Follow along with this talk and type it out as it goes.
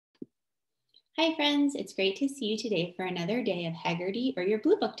Hi friends, it's great to see you today for another day of Heggery or your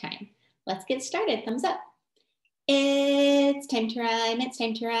Blue Book time. Let's get started, thumbs up. It's time to rhyme, it's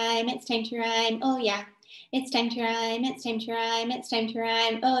time to rhyme, it's time to rhyme, oh yeah. It's time to rhyme, it's time to rhyme, it's time to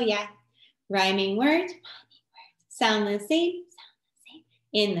rhyme, oh yeah. Rhyming words sound the same,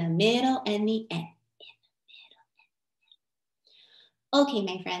 in the middle and the end. Okay,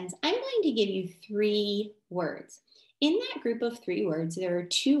 my friends, I'm going to give you 3 words. In that group of 3 words, there are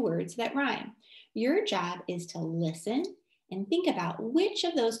 2 words that rhyme. Your job is to listen and think about which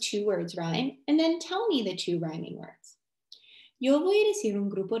of those 2 words rhyme, and then tell me the 2 rhyming words. Yo voy a decir un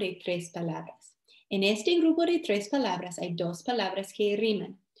grupo de 3 palabras. En este grupo de 3 palabras hay 2 palabras que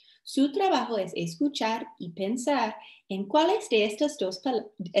riman. Su trabajo es escuchar y pensar en cuáles de estas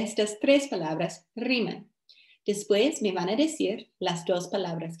 3 palabras riman. Después me van a decir las 2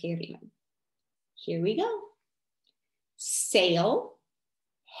 palabras que riman. Here we go. Sail,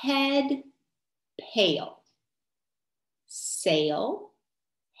 head, pale. Sail,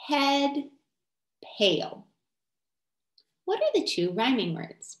 head, pale. What are the 2 rhyming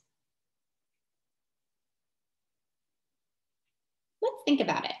words? Let's think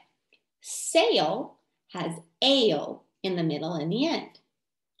about it. Sail has ale in the middle and the end.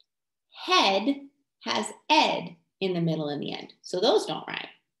 Head has ed in the middle and the end. So those don't rhyme.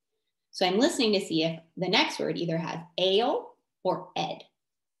 So I'm listening to see if the next word either has ale or ed.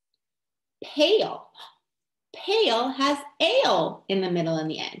 Pale. Pale has ale in the middle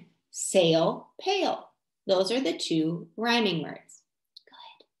and the end. Sail, pale. Those are the 2 rhyming words.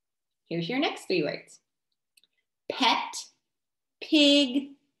 Good. Here's your next 3 words. Pet, pig,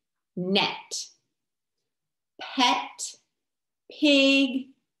 net. Pet, pig,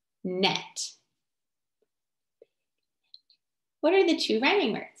 net. What are the 2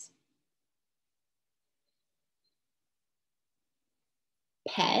 rhyming words?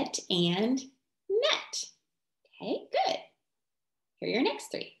 Pet and net. Okay, good. Here are your next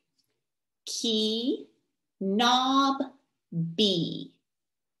 3. Key, knob, bee.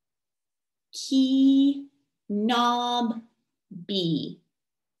 Key, knob, bee.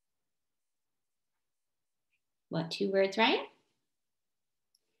 What 2 words rhyme?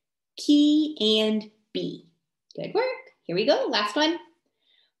 Key and bee. Good work. Here we go. Last one.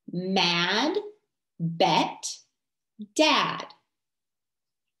 Mad, bet, dad.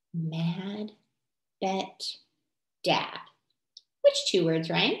 Mad, bet, dad. Which 2 words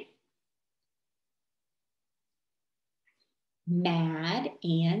rhyme? Mad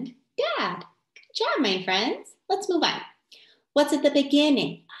and dad. Good job, my friends. Let's move on. What's at the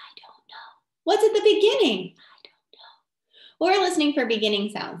beginning? I don't know. What's at the beginning? I don't know. We're listening for beginning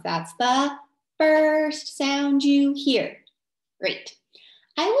sounds. That's the first sound you hear. Great.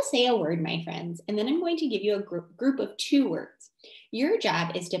 I will say a word, my friends, and then I'm going to give you a group of 2 words. Your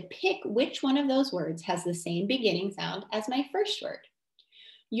job is to pick which one of those words has the same beginning sound as my first word.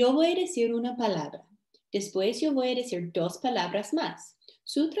 Yo voy a decir una palabra. Después yo voy a decir 2 palabras más.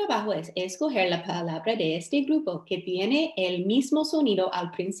 Su trabajo es escoger la palabra de este grupo que tiene el mismo sonido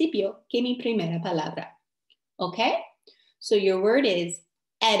al principio que mi primera palabra. Okay? So your word is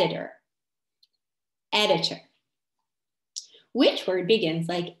editor. Editor. Which word begins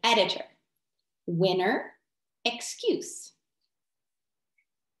like editor? Winner, excuse.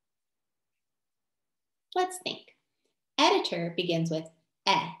 Let's think. Editor begins with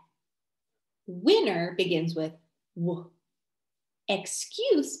eh. Winner begins with w.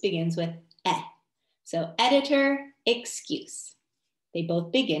 Excuse begins with eh. So editor, excuse. They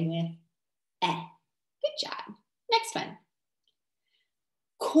both begin with eh. Good job. Next one.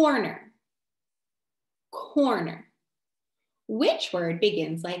 Corner. Corner. Which word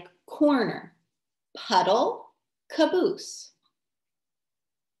begins like corner? Puddle, caboose.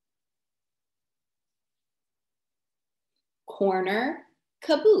 Corner,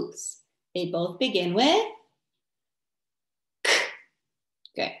 caboose. They both begin with k.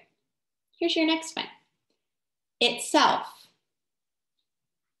 Good. Here's your next one. Itself.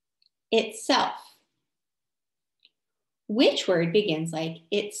 Itself. Which word begins like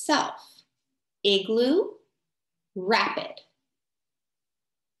itself? Igloo, rapid.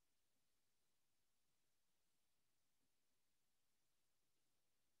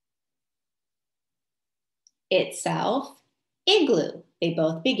 Itself, igloo. They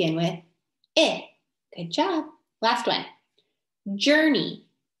both begin with I. Good job. Last one. Journey.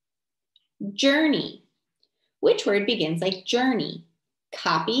 Journey. Which word begins like journey?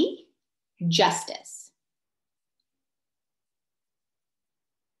 Copy, justice.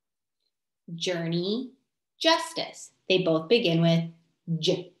 Journey, justice. They both begin with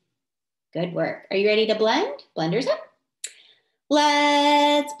J. Good work. Are you ready to blend? Blenders up.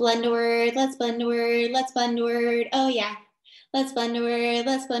 Let's blend a word, let's blend a word, let's blend a word, oh yeah. Let's blend a word,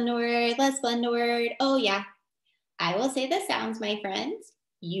 let's blend a word, let's blend a word, oh yeah. I will say the sounds, my friends.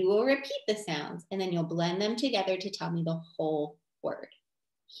 You will repeat the sounds, and then you'll blend them together to tell me the whole word.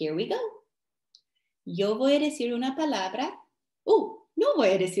 Here we go. Yo voy a decir una palabra. No voy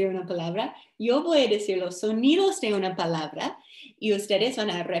a decir una palabra. Yo voy a decir los sonidos de una palabra y ustedes van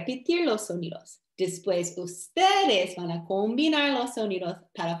a repetir los sonidos. Después ustedes van a combinar los sonidos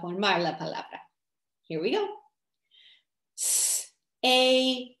para formar la palabra. Here we go. S,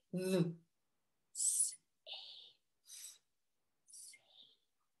 A, V.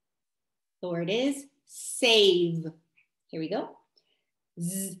 The word is save. Here we go.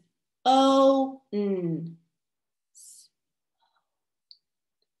 Z, O, N.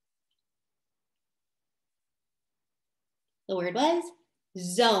 The word was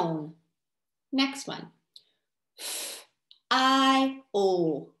zone. Next one. I,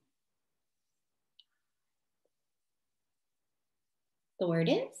 O. The word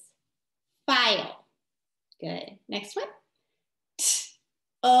is file. Good. Next one. T,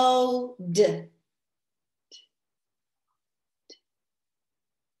 O, D.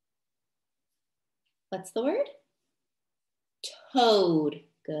 What's the word? Toad.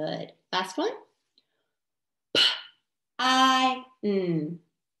 Good. Last one. P, I, N.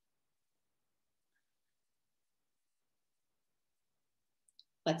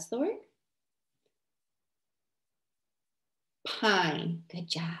 What's the word? Pine. Good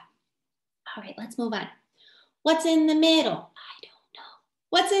job. All right, let's move on. What's in the middle? I don't know.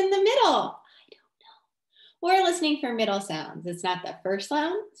 What's in the middle? I don't know. We're listening for middle sounds. It's not the first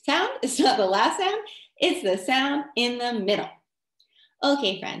sound. It's not the last sound. It's the sound in the middle.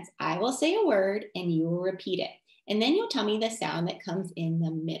 Okay, friends, I will say a word and you will repeat it. And then you'll tell me the sound that comes in the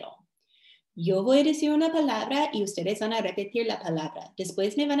middle. Yo voy a decir una palabra y ustedes van a repetir la palabra.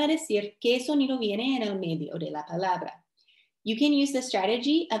 Después me van a decir qué sonido viene en el medio de la palabra. You can use the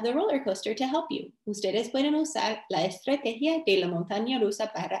strategy of the roller coaster to help you. Ustedes pueden usar la estrategia de la montaña rusa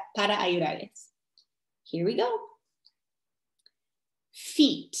para ayudarles. Here we go.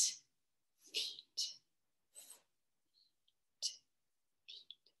 Feet. Feet.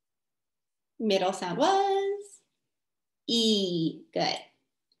 Middle sound was E. Good.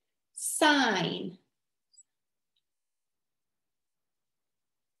 Sign.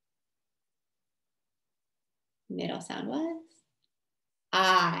 Middle sound was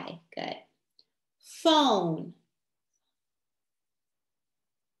I. Good. Phone.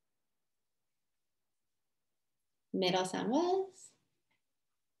 Middle sound was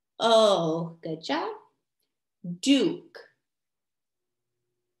O. Good job. Duke.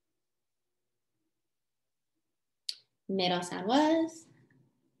 Middle sound was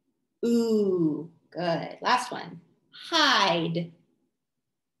ooh. Good. Last one. Hide.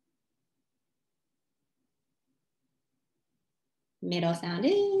 Middle sound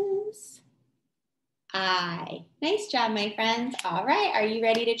is I. Nice job, my friends. All right, are you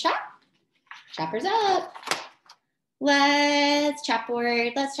ready to chop? Choppers up. Let's chop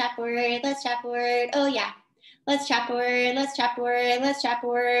word, let's chop word, let's chop word, oh yeah. Let's chop word, let's chop word, let's chop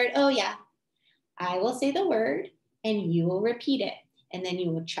word, oh yeah. I will say the word and you will repeat it. And then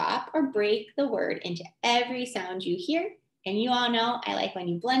you will chop or break the word into every sound you hear. And you all know I like when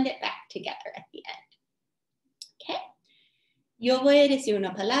you blend it back together at the end. Okay? Yo voy a decir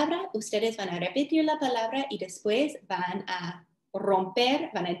una palabra, ustedes van a repetir la palabra y después van a romper,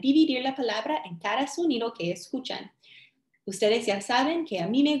 van a dividir la palabra en cada sonido que escuchan. Ustedes ya saben que a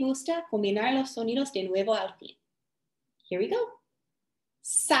mí me gusta combinar los sonidos de nuevo al fin. Here we go.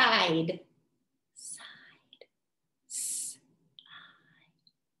 Side. Side. Side.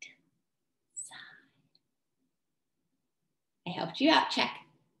 Side. I helped you out. Check.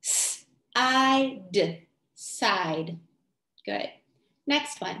 Side. Side. Good.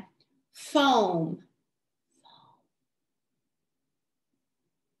 Next one. Foam.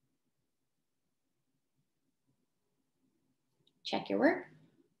 Check your work.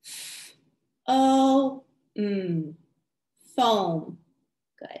 Foam.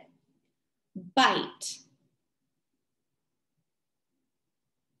 Good. Bite.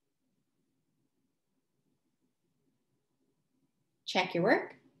 Check your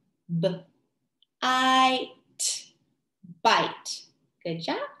work. Bite. Bite. Good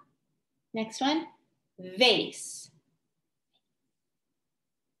job. Next one. Vase.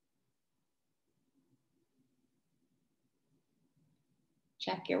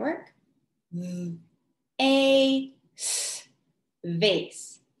 Check your work.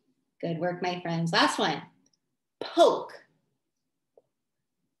 Vase. Good work, my friends. Last one. Poke.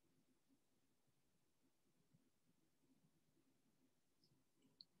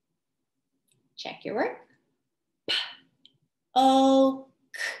 Check your work. Poke,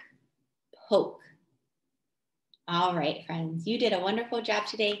 poke. All right, friends, you did a wonderful job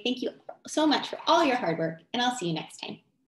today. Thank you so much for all your hard work, and I'll see you next time.